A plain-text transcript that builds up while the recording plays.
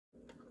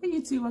Hey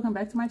YouTube, welcome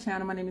back to my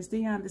channel. My name is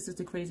Dion. This is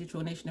the Crazy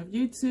Troll Nation of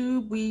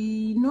YouTube.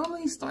 We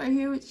normally start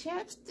here with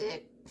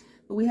Chapstick,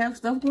 but we have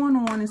stuff going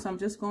on, and so I'm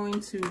just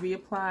going to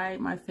reapply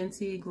my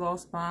Fenty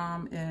Gloss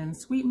Bomb in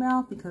Sweet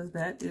Mouth because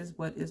that is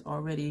what is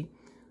already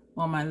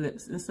on my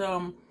lips. And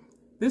so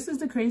this is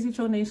the Crazy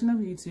Troll Nation of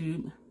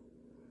YouTube.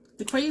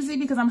 The crazy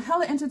because I'm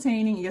hella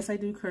entertaining. Yes, I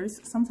do curse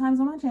sometimes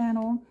on my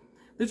channel.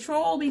 The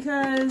troll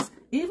because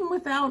even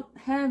without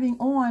having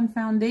on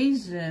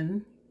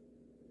foundation,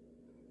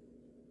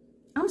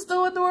 I'm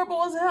still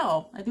adorable as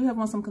hell. I do have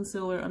on some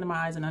concealer under my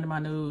eyes and under my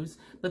nose,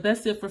 but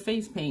that's it for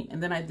face paint.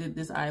 And then I did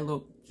this eye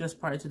look just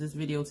prior to this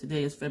video.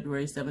 Today is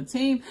February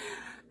 17th.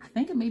 I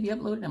think it may be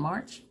uploaded in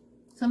March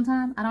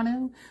sometime. I don't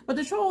know. But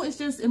the troll is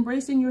just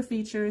embracing your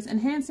features,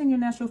 enhancing your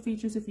natural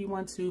features if you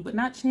want to, but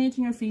not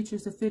changing your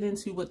features to fit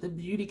into what the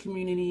beauty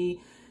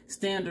community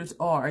standards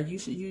are. You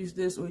should use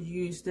this or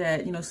use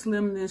that, you know,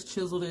 slim this,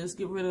 chisel this,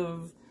 get rid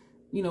of,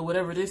 you know,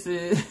 whatever this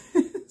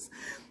is.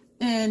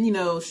 And, you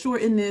know,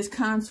 shorten this,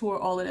 contour,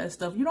 all of that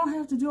stuff. You don't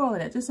have to do all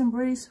of that. Just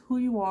embrace who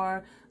you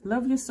are.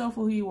 Love yourself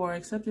for who you are.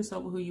 Accept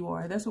yourself for who you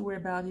are. That's what we're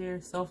about here.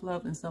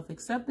 Self-love and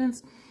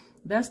self-acceptance.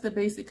 That's the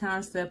basic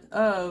concept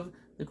of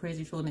the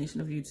Crazy Troll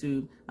Nation of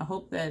YouTube. I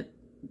hope that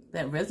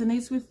that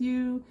resonates with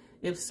you.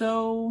 If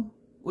so,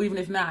 or even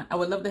if not, I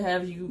would love to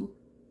have you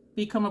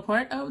become a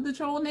part of the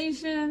Troll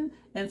Nation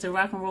and to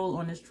rock and roll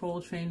on this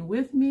troll train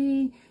with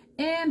me.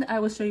 And I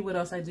will show you what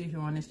else I do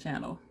here on this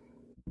channel.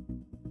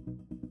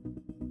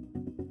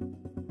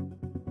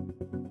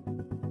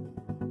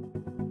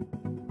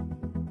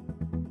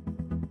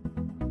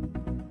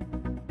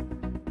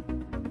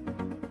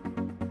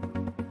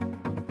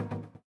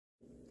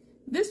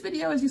 This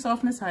video, as you saw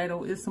from the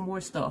title, is some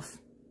more stuff.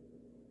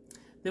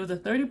 There was a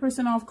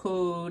 30% off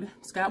code.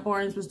 Scott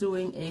Barnes was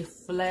doing a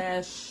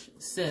flash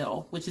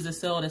sale, which is a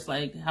sale that's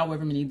like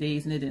however many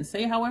days, and it didn't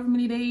say however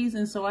many days,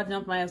 and so I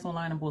jumped my ass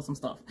online and bought some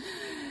stuff.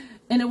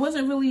 And it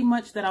wasn't really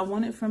much that I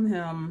wanted from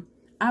him.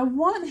 I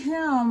want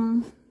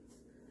him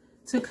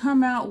to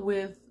come out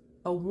with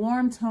a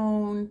warm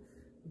tone,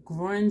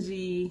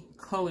 grungy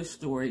color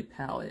story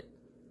palette.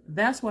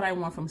 That's what I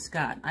want from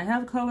Scott. I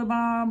have Color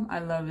Bomb. I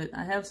love it.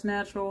 I have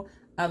Snatural.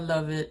 I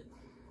love it.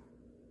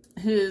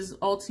 His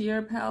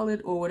Altier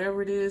palette or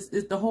whatever it is,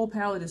 the whole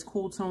palette is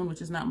cool tone,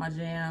 which is not my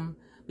jam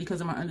because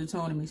of my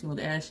undertone. It makes me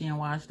look ashy and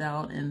washed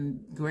out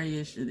and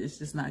grayish. It's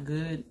just not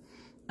good.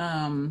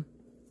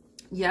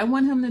 Yeah, I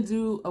want him to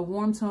do a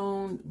warm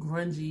tone,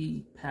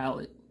 grungy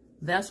palette.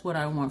 That's what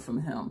I want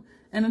from him.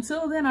 And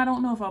until then, I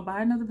don't know if I'll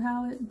buy another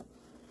palette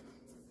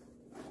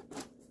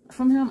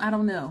from him. I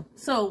don't know.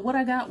 So what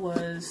I got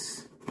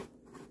was,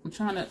 I'm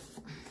trying to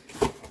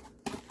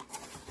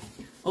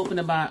open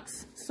the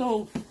box.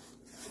 So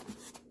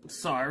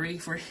sorry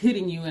for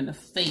hitting you in the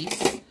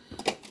face.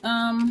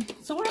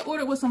 So what I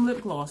ordered was some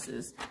lip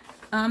glosses.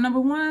 Number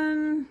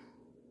one,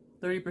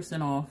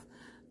 30% off.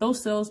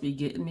 Those sales be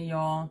getting me,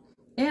 y'all.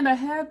 And I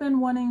have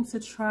been wanting to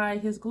try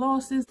his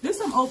glosses.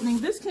 This I'm opening.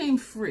 This came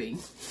free.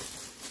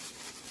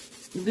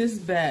 This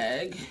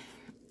bag.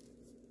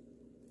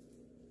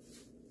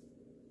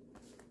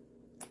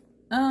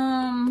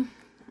 I'm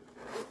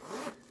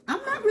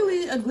not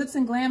really a glitz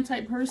and glam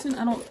type person.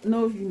 I don't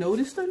know if you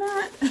noticed or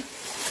not.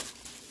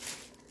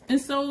 And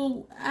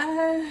so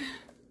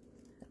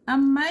I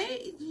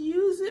might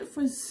use it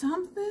for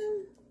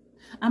something.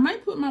 I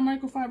might put my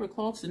microfiber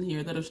cloths in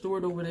here that are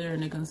stored over there in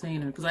the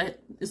container because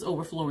it's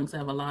overflowing, so I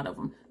have a lot of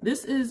them.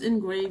 This is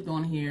engraved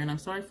on here, and I'm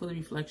sorry for the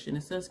reflection.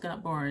 It says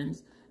Scott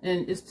Barnes,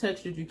 and it's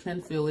textured. You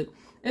can feel it.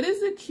 It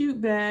is a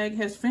cute bag.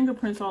 Has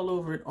fingerprints all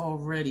over it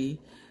already.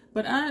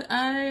 But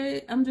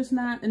I'm just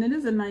not, and it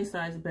is a nice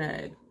size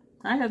bag.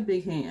 I have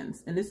big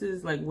hands, and this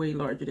is like way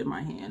larger than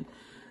my hand.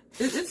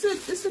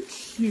 It's a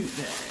cute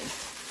bag.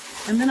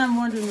 And then I'm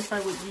wondering if I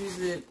would use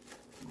it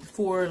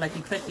for like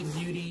eclectic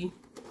beauty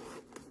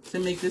to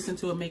make this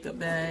into a makeup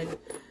bag.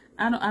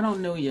 I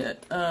don't know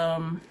yet.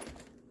 Yeah,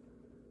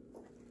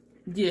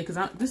 because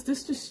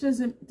this just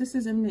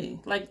isn't me.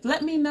 Like,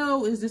 let me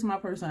know, is this my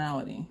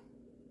personality?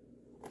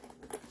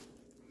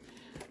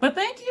 But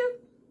thank you.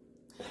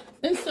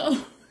 And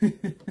so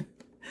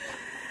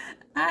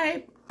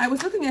I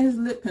was looking at his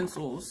lip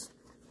pencils.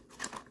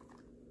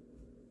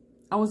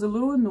 I was a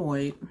little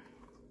annoyed.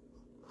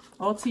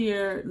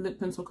 Altier lip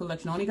pencil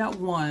collection. I only got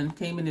one.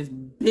 Came in this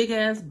big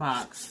ass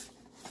box.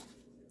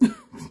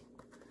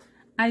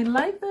 I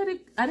like that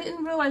I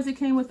didn't realize it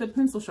came with a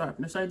pencil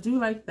sharpener, so I do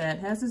like that.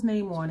 It has his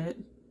name on it.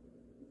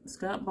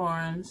 Scott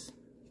Barnes,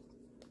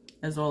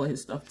 as all of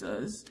his stuff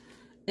does.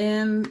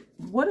 And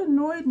what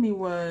annoyed me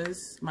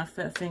was, my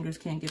fat fingers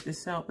can't get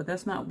this out, but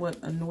that's not what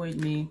annoyed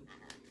me.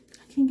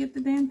 I can't get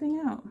the damn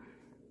thing out.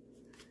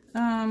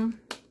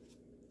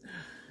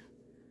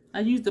 I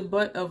used the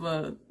butt of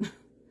a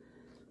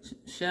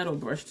shadow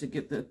brush to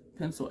get the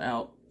pencil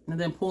out, and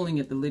then pulling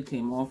it, the lid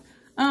came off.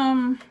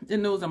 It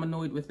knows I'm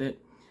annoyed with it.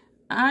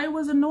 I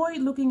was annoyed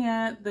looking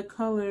at the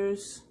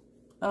colors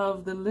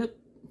of the lip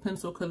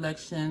pencil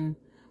collection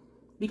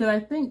because I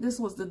think this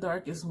was the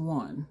darkest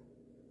one.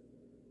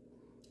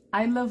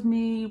 I love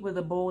me with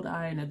a bold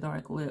eye and a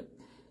dark lip.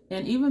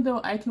 And even though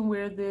I can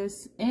wear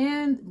this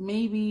and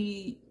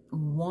maybe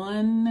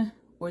 1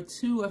 or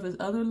 2 of his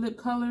other lip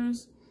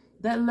colors,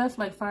 that left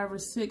like 5 or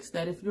 6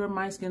 that if you're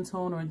my skin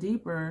tone or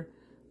deeper,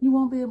 you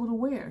won't be able to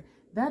wear.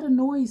 That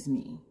annoys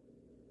me.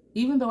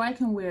 Even though I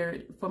can wear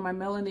it for my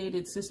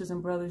melanated sisters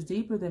and brothers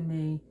deeper than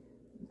me,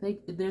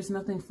 there's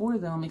nothing for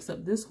them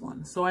except this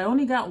one. So I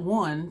only got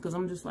 1 because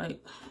I'm just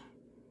like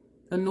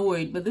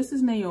annoyed. But this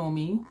is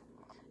Naomi,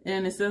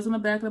 and it says on the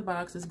back of the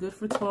box it's good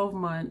for 12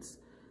 months.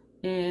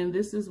 And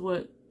this is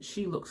what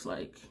she looks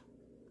like.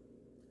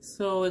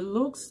 So it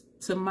looks,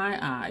 to my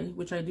eye,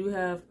 which I do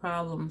have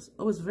problems.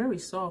 Oh, it's very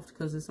soft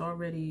because it's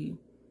already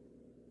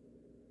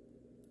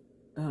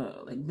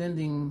like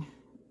bending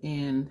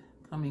and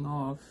coming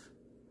off.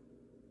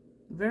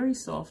 Very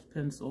soft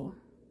pencil,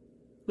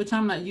 which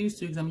I'm not used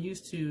to because I'm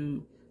used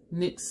to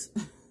NYX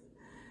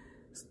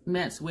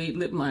matte suede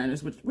lip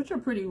liners, which are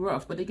pretty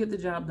rough, but they get the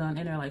job done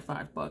and they're like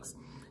 $5.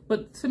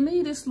 But to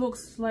me, this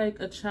looks like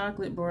a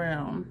chocolate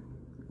brown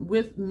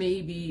with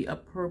maybe a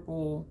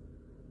purple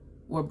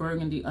or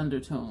burgundy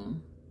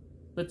undertone.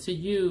 But to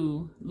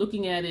you,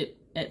 looking at it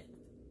at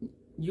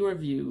your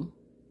view,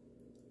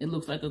 it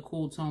looks like a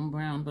cool tone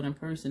brown, but in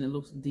person it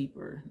looks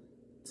deeper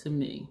to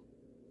me.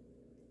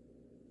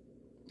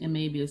 And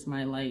maybe it's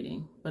my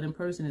lighting, but in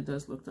person it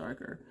does look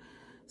darker.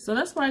 So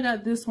that's why I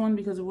got this one,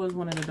 because it was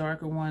one of the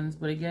darker ones.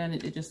 But again,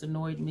 it just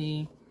annoyed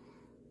me.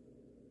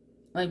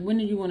 Like, when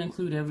do you want to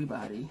include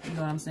everybody? You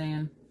know what I'm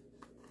saying?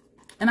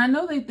 And I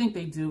know they think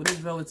they do. It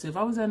is relative.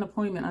 I was at an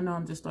appointment. I know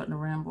I'm just starting to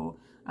ramble.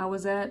 I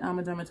was at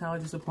a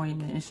dermatologist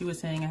appointment, and she was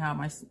saying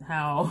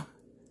how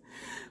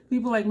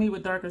people like me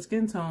with darker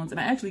skin tones, and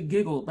I actually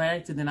giggled by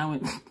accident. I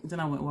went,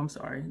 well, I'm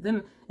sorry.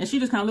 And she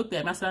just kind of looked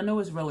at me. I said, I know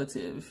it's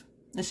relative.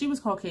 And she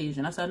was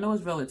Caucasian. I said, I know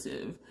it's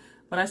relative.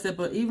 But I said,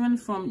 but even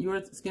from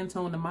your skin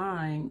tone to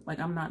mine, like,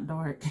 I'm not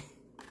dark.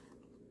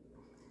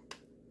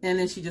 And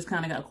then she just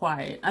kind of got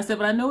quiet. I said,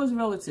 but I know it's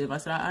relative. I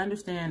said, I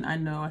understand. I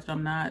know. I said,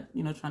 I'm not,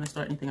 trying to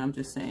start anything. I'm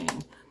just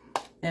saying.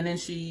 And then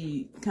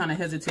she kind of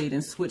hesitated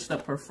and switched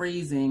up her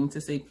phrasing to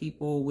say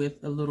people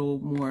with a little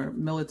more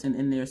melatonin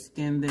in their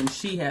skin than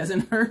she has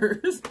in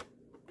hers.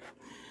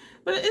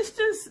 But it's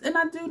just, and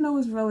I do know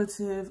it's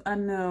relative. I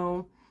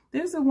know.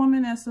 There's a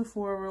woman at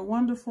Sephora,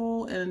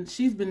 wonderful, and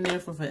she's been there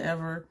for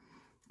forever.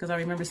 Because I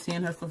remember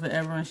seeing her for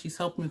forever, and she's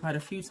helped me quite a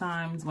few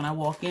times. When I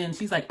walk in,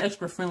 she's like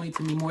extra friendly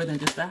to me, more than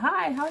just a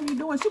hi, how you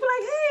doing? She'll be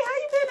like, hey, how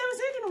you been? Never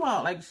seen you in a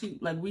while.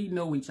 Like we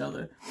know each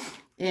other.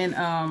 And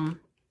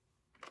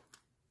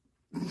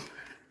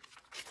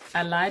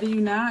I lie to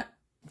you not,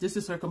 this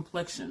is her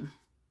complexion.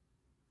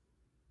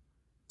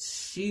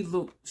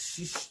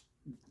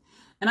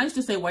 And I used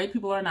to say white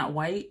people are not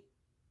white.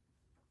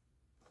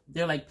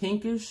 They're like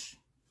pinkish.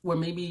 Or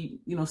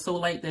maybe, so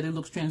light that it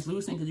looks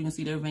translucent because you can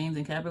see their veins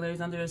and capillaries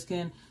under her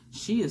skin.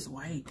 She is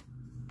white.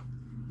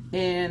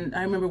 And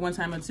I remember one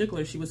time in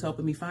particular, she was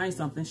helping me find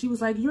something. She was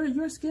like,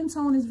 your skin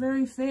tone is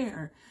very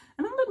fair.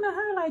 And I'm looking at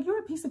her like, you're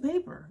a piece of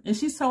paper. And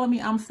she's telling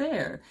me I'm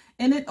fair.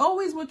 And it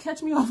always would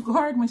catch me off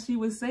guard when she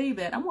would say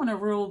that. I'm on a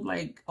real,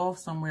 like, off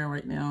somewhere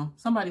right now.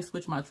 Somebody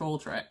switched my troll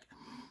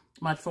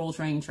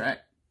train track.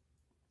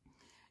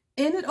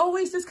 And it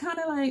always just kind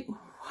of like,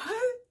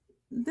 what?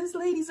 This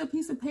lady's a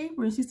piece of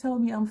paper and she's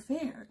telling me I'm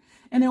fair.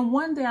 And then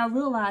one day I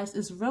realized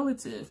it's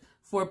relative.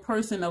 For a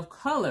person of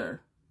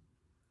color,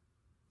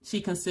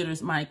 she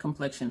considers my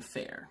complexion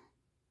fair.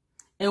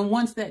 And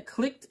once that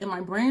clicked in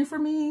my brain for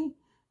me,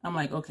 I'm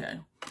like, okay.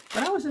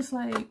 But I was just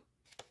like,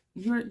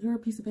 you're a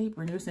piece of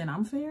paper and you're saying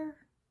I'm fair?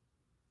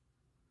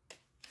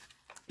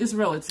 It's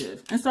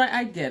relative. And so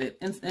I get it.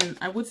 And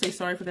I would say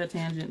sorry for that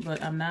tangent,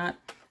 but I'm not.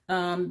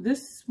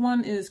 This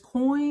one is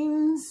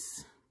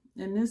Coins.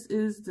 And this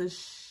is the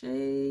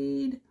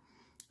shade.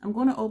 I'm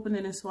going to open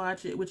it and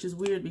swatch it, which is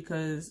weird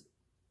because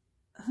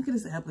look at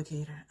this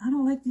applicator. I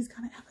don't like these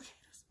kind of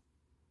applicators.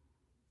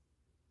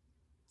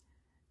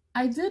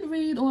 I did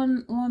read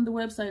on the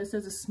website, it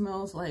says it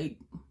smells like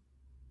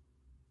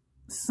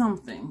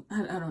something.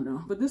 I don't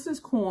know. But this is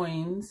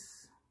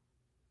Coins.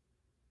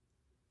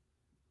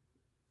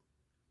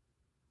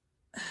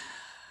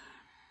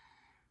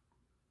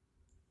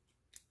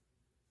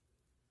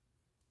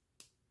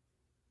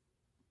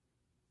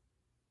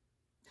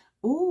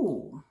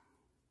 Ooh,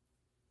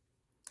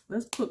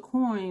 let's put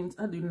Coins.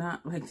 I do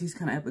not like these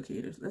kind of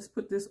applicators. Let's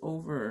put this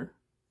over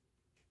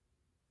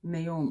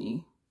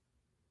Naomi.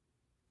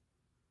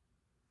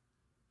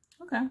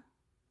 Okay.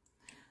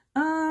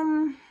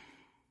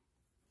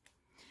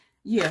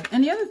 Yeah,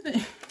 and the other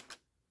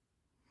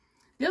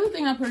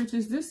thing I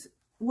purchased, this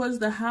was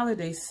the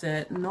holiday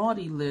set,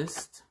 Naughty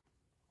List.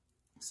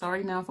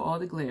 Sorry now for all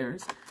the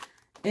glares.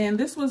 And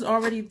this was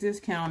already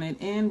discounted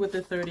and with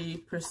the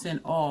 30%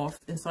 off.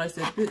 And so I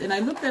said, and I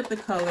looked at the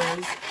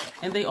colors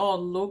and they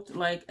all looked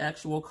like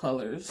actual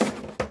colors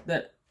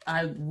that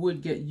I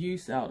would get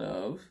use out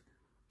of.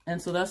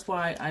 And so that's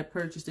why I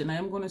purchased it. And I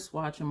am going to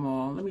swatch them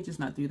all. Let me just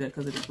not do that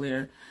because of the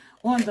glare.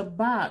 On the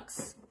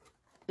box,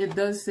 it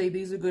does say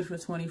these are good for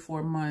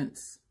 24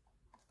 months.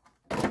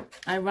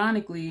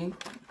 Ironically,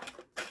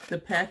 the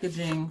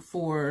packaging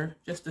for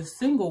just a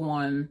single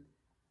one,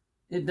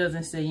 it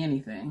doesn't say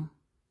anything.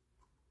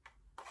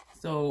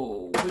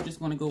 So we're just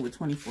going to go with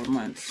 24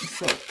 months.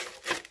 So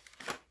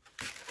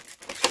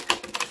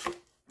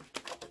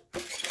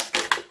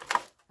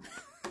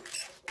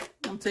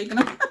I'm taking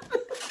them.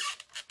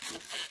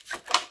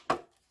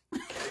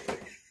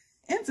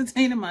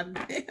 Entertaining my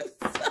damn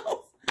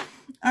self.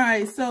 All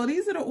right, so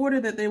these are the order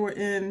that they were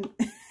in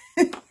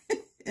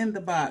in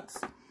the box.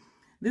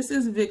 This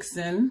is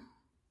VIXEN.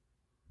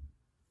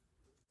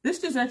 This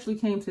just actually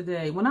came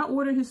today. When I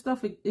order his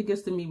stuff, it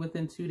gets to me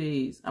within 2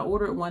 days. I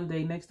order it one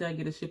day, next day I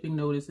get a shipping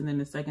notice, and then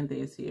the second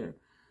day it's here.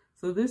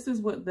 So this is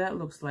what that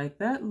looks like.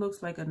 That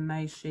looks like a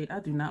nice shade.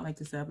 I do not like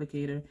this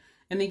applicator.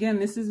 And again,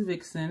 this is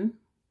VIXEN.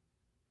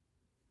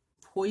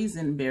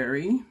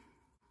 Boysenberry.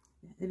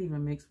 It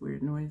even makes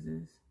weird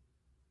noises.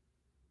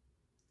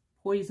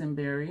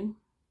 Boysenberry.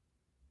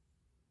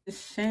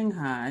 It's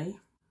SHANGHAI.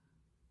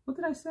 What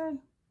did I say?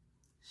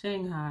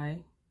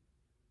 SHANGHAI.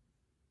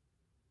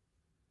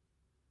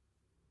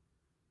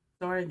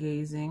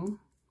 Stargazing.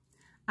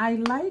 I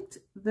liked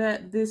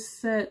that this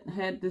set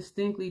had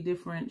distinctly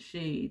different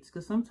shades,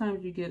 because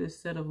sometimes you get a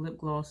set of lip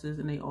glosses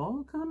and they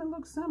all kind of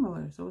look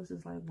similar. So it's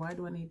just like, why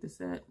do I need the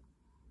set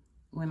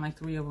when like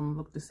 3 of them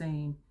look the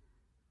same?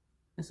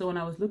 And so when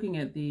I was looking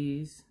at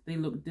these, they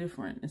look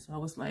different. And so I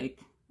was like,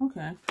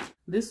 okay.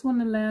 This one,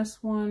 the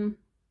last one,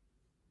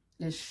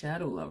 is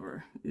Shadow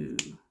Lover. Ooh.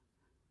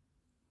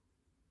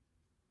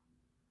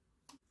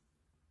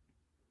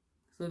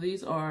 So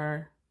these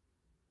are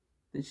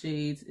the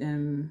shades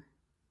in,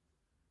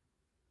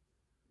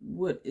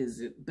 what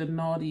is it? The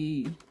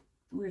Naughty,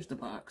 where's the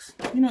box?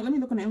 You know, let me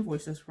look on the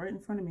invoice that's right in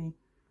front of me.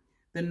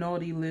 The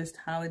Naughty List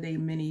Holiday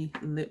Mini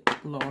Lip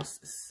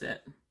Gloss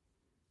Set.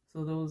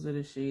 So those are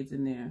the shades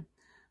in there.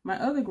 My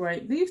other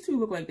gripe, these two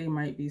look like they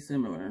might be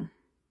similar.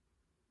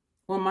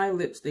 On my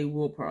lips, they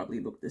will probably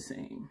look the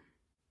same.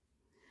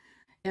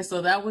 And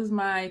so that was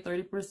my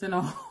 30%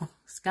 off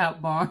Scott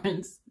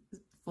Barnes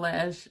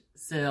flash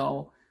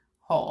sale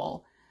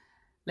haul.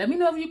 Let me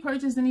know if you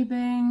purchased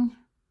anything.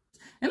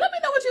 And let me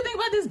know what you think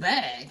about this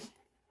bag.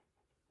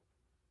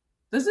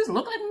 Does this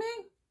look like me?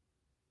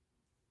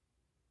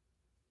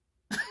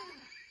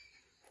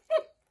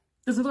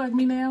 Does it look like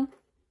me now?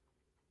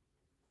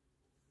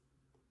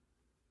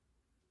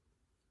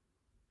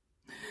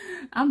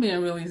 I'm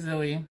being really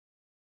silly.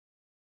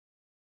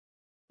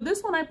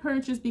 This one I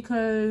purchased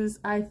because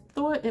I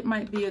thought it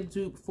might be a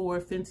dupe for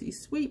Fenty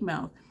Sweet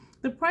Mouth.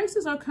 The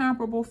prices are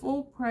comparable,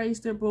 full price.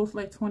 They're both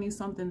like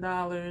 $20-something.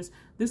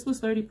 This was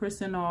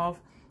 30%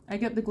 off. I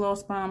get the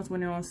gloss bombs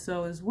when they're on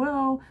sale as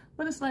well.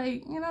 But it's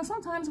like, you know,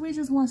 sometimes we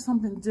just want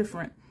something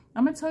different.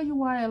 I'm going to tell you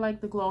why I like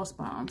the gloss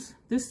bombs.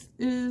 This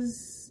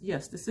is,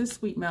 yes, this is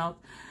Sweet Mouth.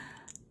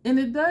 And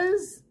it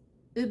does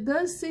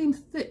seem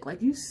thick.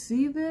 Like, you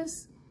see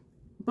this,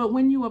 but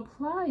when you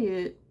apply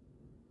it,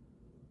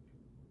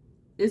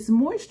 it's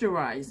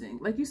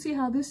moisturizing. Like, you see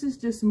how this is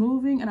just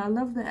moving, and I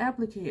love the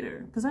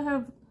applicator because I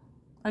have,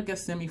 I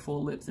guess,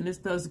 semi-full lips, and this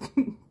does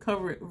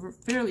cover it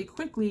fairly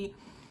quickly.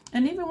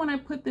 And even when I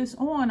put this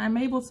on, I'm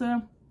able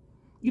to,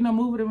 you know,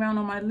 move it around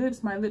on my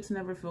lips. My lips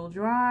never feel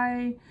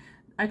dry.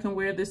 I can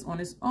wear this on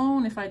its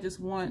own if I just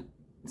want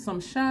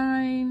some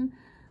shine.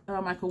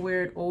 I can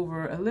wear it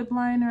over a lip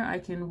liner. I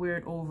can wear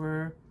it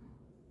over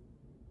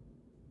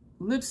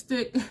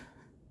lipstick.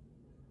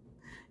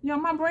 You know,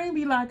 my brain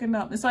be locking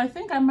up. And so I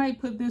think I might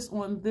put this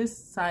on this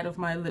side of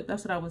my lip.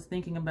 That's what I was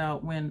thinking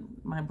about when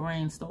my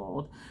brain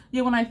stalled.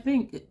 Yeah, when I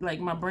think, like,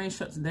 my brain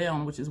shuts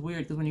down, which is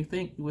weird because when you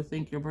think, you would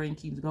think your brain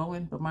keeps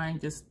going, but mine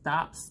just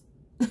stops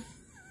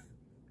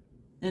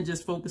and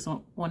just focus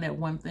on that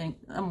one thing.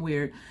 I'm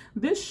weird.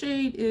 This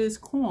shade is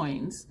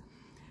Coins.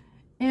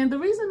 And the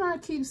reason I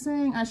keep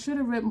saying I should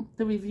have read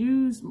the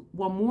reviews,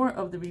 well, more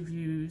of the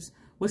reviews,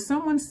 was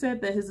someone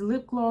said that his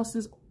lip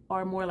glosses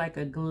are more like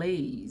a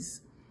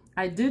glaze.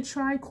 I did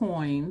try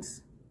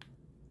Coins.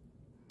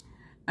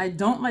 I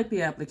don't like the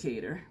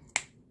applicator.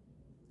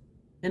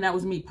 And that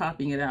was me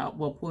popping it out,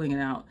 well, pulling it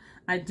out.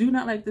 I do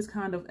not like this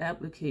kind of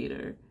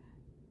applicator.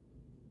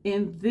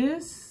 And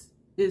this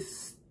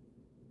is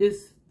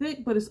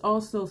thick, but it's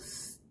also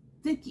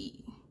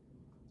sticky.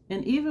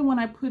 And even when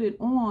I put it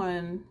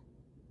on,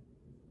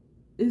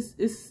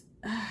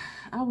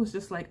 I was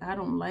just like, I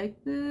don't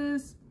like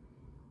this.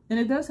 And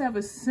it does have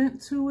a scent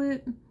to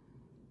it.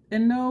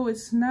 And no,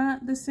 it's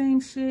not the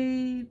same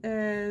shade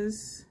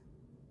as,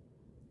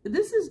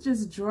 this is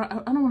just dry.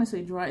 I don't want to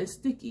say dry, it's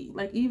sticky.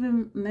 Like,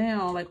 even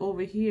now, like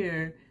over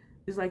here,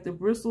 it's like the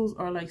bristles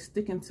are like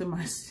sticking to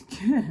my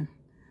skin.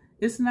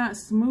 It's not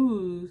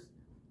smooth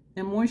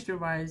and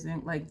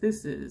moisturizing like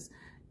this is.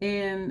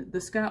 And the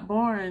Scott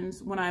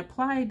Barnes, when I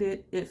applied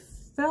it, it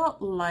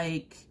felt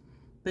like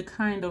the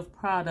kind of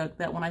product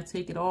that when I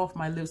take it off,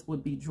 my lips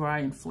would be dry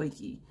and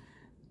flaky.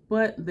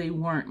 But they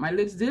weren't. My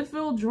lips did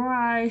feel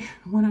dry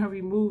when I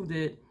removed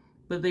it,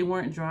 but they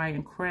weren't dry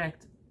and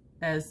cracked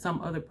as some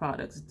other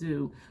products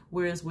do.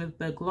 Whereas with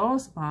the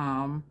Gloss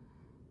Bomb,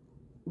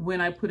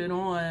 when I put it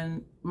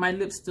on, my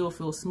lips still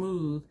feel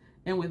smooth.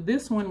 And with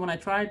this one, when I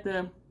tried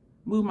the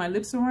move my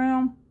lips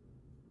around,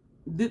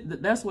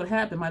 that's what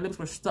happened. My lips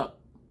were stuck.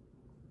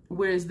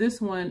 Whereas this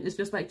one is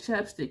just like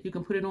chapstick. You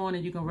can put it on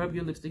and you can rub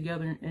your lips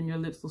together and your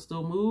lips will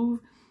still move.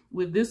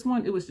 With this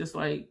one, it was just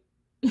like,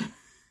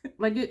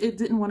 like it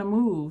didn't want to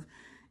move.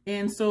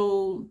 And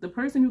so the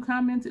person who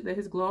commented that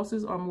his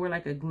glosses are more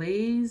like a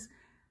glaze,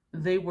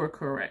 they were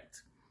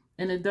correct.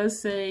 And it does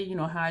say, you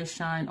know, high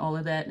shine, all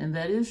of that. And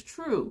that is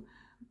true.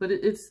 But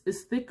it's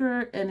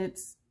thicker and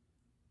it's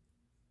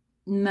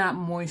not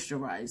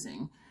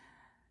moisturizing.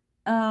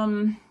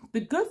 The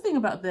good thing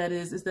about that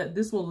is that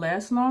this will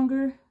last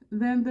longer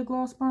than the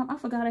gloss bomb. I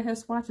forgot I had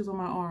swatches on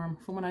my arm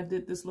from when I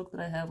did this look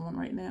that I have on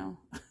right now.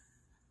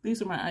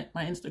 These are my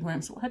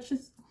Instagram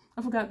swatches.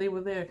 I forgot they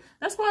were there.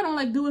 That's why I don't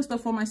like doing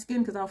stuff on my skin,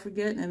 because I'll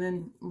forget and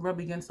then rub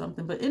against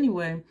something. But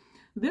anyway,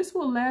 this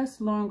will last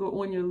longer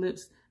on your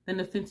lips than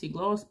the Fenty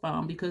Gloss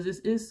Bomb, because this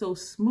is so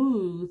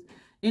smooth.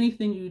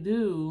 Anything you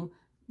do,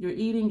 you're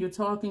eating, you're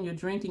talking, you're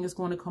drinking, it's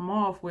going to come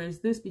off. Whereas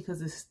this,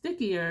 because it's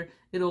stickier,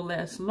 it'll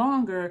last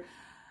longer.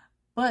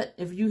 But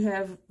if you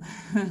have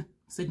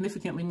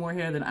significantly more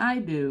hair than I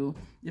do,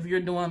 if you're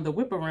doing the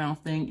whip around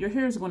thing, your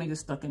hair is going to get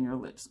stuck in your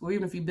lips. Or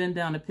even if you bend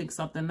down to pick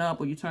something up,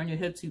 or you turn your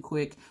head too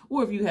quick,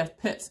 or if you have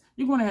pets,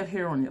 you're going to have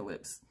hair on your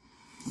lips.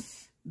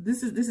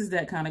 This is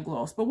that kind of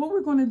gloss. But what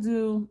we're going to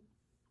do,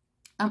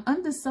 I'm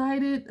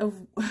undecided of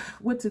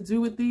what to do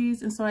with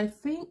these, and so I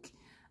think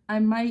I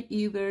might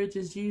either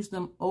just use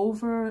them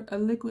over a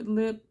liquid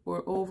lip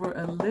or over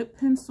a lip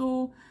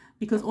pencil,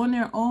 because on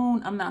their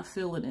own, I'm not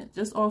feeling it.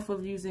 Just off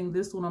of using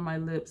this one on my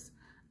lips,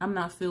 I'm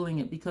not feeling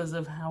it because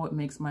of how it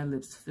makes my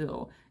lips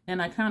feel.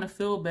 And I kind of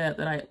feel bad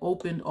that I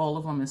opened all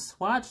of them and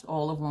swatched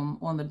all of them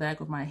on the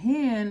back of my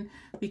hand,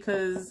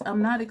 because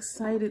I'm not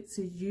excited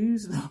to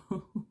use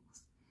those.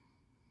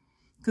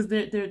 Because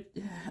they're,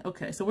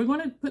 okay, so we're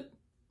going to put,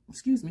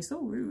 excuse me, so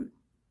rude.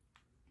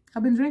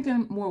 I've been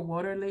drinking more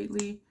water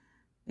lately,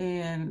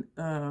 and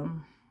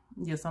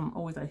yes, I'm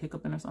always like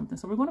hiccuping or something.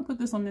 So we're going to put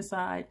this on this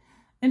side.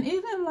 And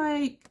even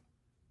like,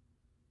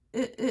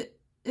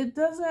 it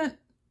doesn't,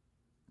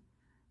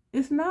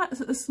 it's not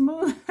a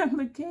smooth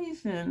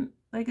application.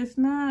 Like, it's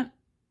not,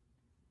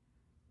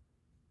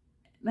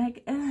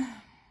 like, I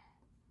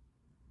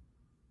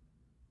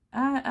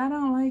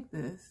don't like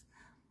this.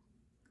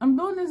 I'm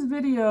doing this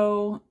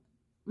video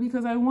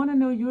because I want to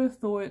know your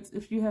thoughts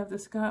if you have the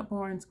Scott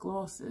Barnes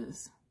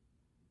glosses.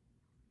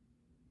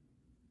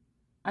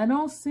 I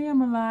don't see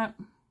them a lot.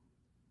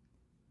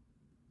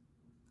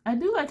 I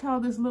do like how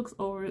this looks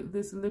over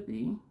this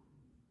lippy.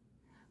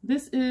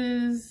 This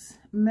is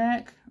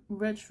MAC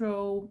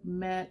Retro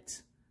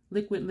Matte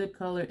Liquid Lip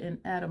Color in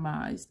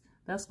Atomized.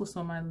 That's what's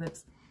on my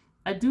lips.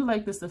 I do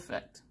like this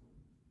effect.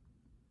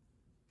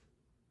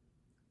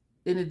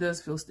 And it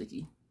does feel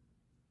sticky.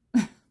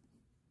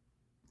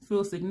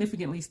 Feels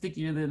significantly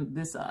stickier than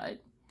this side.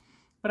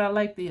 But I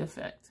like the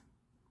effect.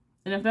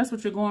 And if that's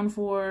what you're going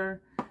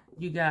for,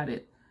 you got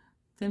it.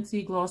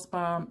 Fenty Gloss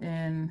Bomb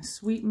in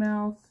Sweet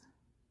Mouth.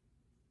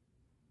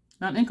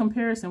 Now, in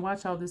comparison,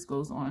 watch how this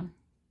goes on.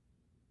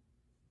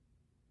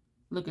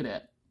 Look at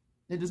that.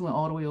 It just went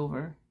all the way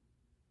over.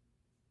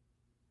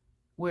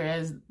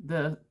 Whereas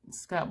the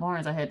Scott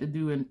Barnes I had to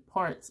do in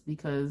parts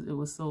because it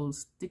was so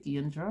sticky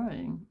and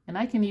drying. And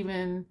I can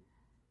even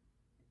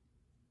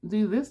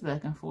do this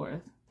back and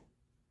forth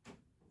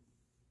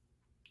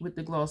with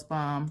the Gloss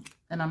Bomb,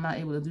 and I'm not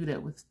able to do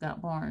that with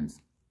Scott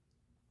Barnes.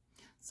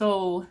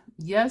 So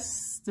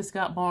yes, the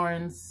Scott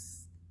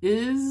Barnes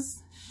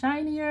is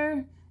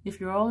shinier if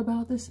you're all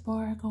about the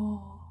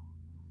sparkle.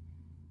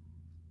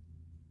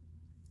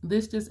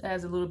 This just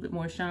adds a little bit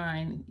more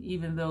shine,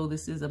 even though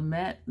this is a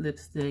matte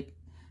lipstick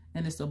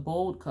and it's a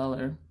bold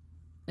color.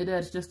 It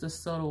adds just a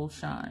subtle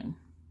shine.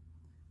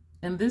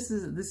 And this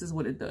is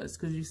what it does,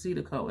 because you see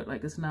the color,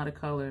 like it's not a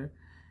color.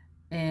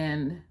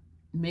 And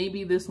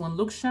maybe this one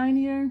looks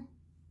shinier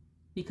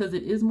because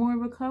it is more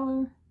of a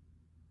color.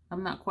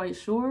 I'm not quite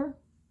sure.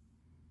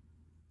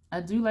 I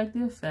do like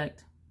the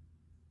effect.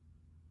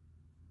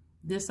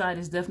 This side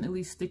is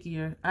definitely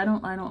stickier. I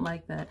don't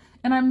like that.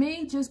 And I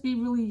may just be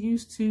really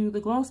used to the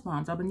gloss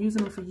bombs. I've been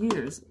using them for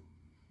years.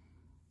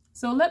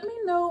 So let me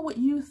know what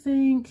you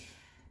think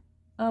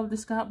of the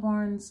Scott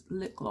Barnes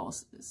lip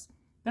glosses.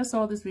 That's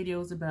all this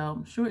video is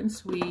about. Short and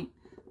sweet.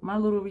 My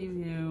little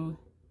review.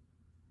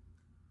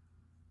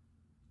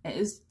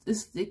 It's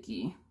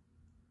sticky.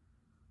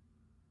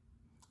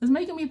 It's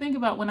making me think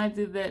about when I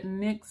did that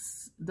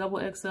NYX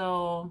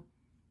XXL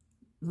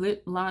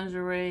lip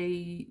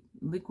lingerie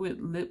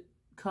liquid lip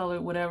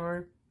color,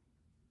 whatever,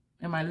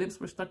 and my lips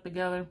were stuck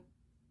together.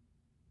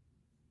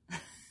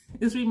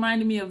 It's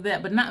reminding me of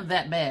that, but not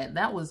that bad.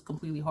 That was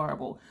completely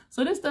horrible.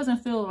 So this doesn't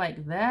feel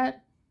like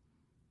that,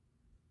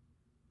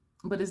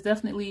 but it's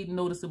definitely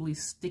noticeably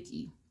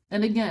sticky.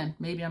 And again,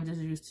 maybe I'm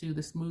just used to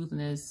the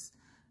smoothness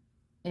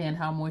and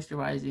how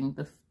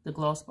moisturizing the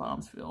gloss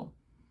bombs feel.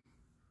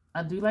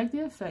 I do like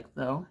the effect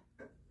though.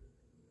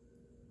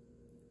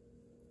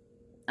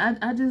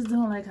 I just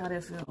don't like how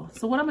that feels.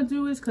 So what I'm gonna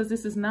do is, because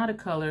this is not a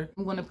color,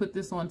 I'm gonna put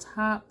this on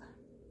top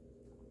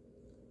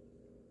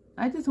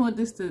I just want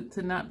this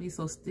to not be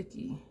so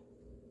sticky.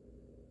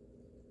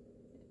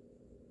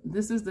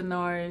 This is the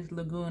NARS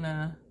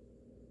Laguna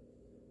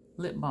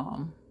lip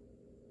balm.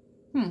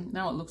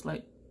 Now it looks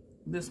like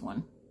this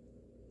one.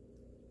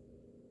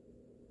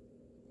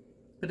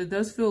 But it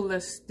does feel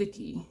less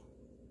sticky.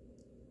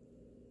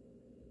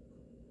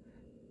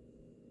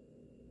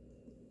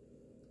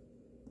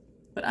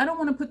 But I don't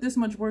want to put this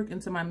much work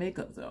into my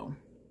makeup though.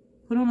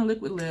 Put on a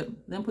liquid lip,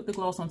 then put the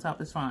gloss on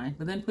top is fine.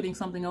 But then putting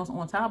something else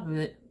on top of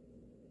it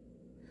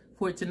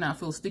for it to not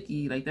feel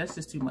sticky, like that's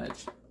just too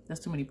much. That's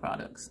too many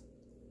products.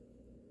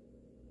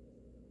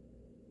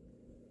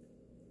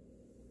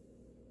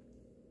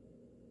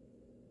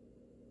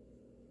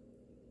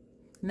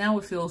 Now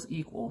it feels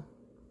equal,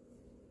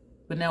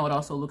 but now it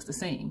also looks the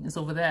same. And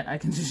so for that, I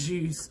can just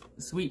use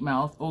Sweet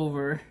Mouth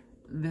over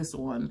this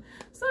one.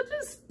 So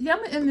just, yeah,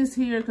 I'm gonna end this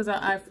here because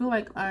I feel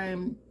like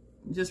I'm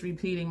just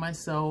repeating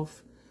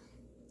myself.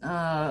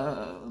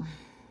 Yeah,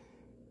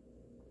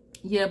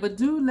 but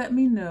do let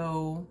me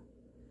know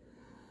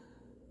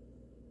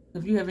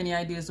if you have any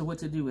ideas of what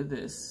to do with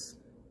this.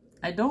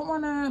 I don't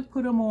want to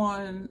put them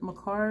on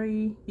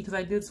Macari because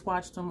I did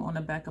swatch them on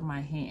the back of my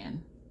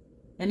hand.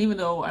 And even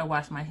though I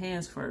washed my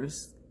hands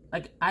first,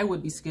 like I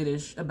would be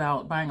skittish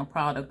about buying a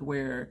product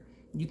where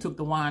you took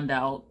the wand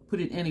out, put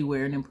it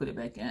anywhere, and then put it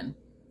back in.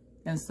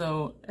 And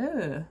so,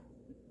 did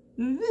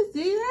you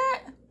see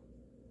that?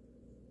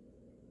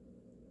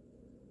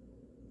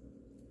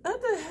 What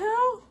the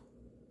hell?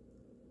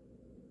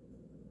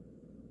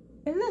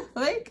 Is it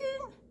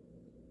flaking?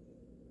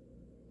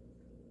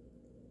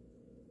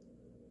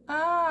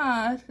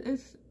 Ah,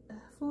 it's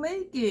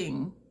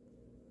flaking.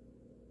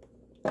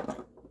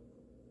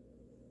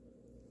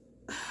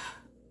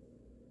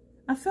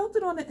 I felt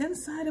it on the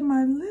inside of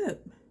my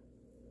lip.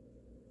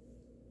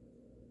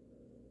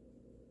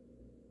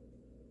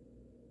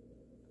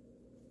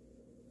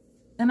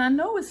 And I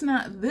know it's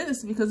not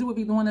this because it would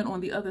be doing it on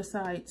the other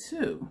side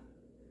too.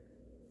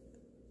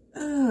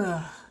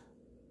 Ugh.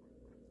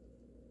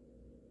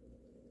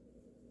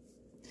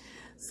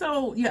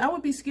 So yeah, I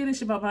would be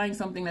skittish about buying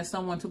something that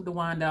someone took the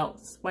wand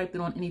out, swiped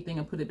it on anything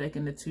and put it back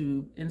in the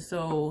tube. And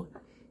so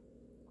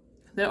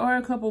there are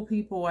a couple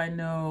people I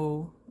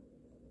know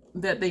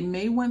that they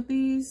may want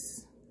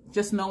these,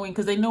 just knowing,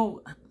 because they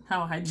know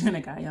how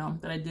hygienic I am,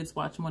 that I did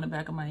swatch them on the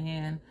back of my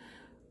hand.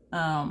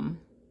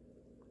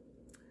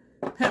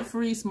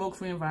 Pet-free,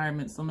 smoke-free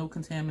environment, so no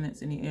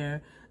contaminants in the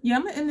air. Yeah,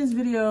 I'm gonna end this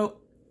video.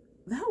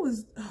 That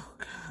was, oh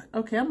God.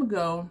 Okay, I'm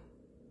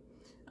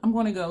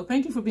gonna go.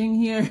 Thank you for being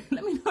here.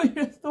 Let me know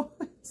your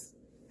thoughts.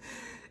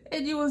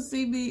 And you will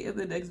see me in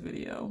the next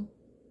video.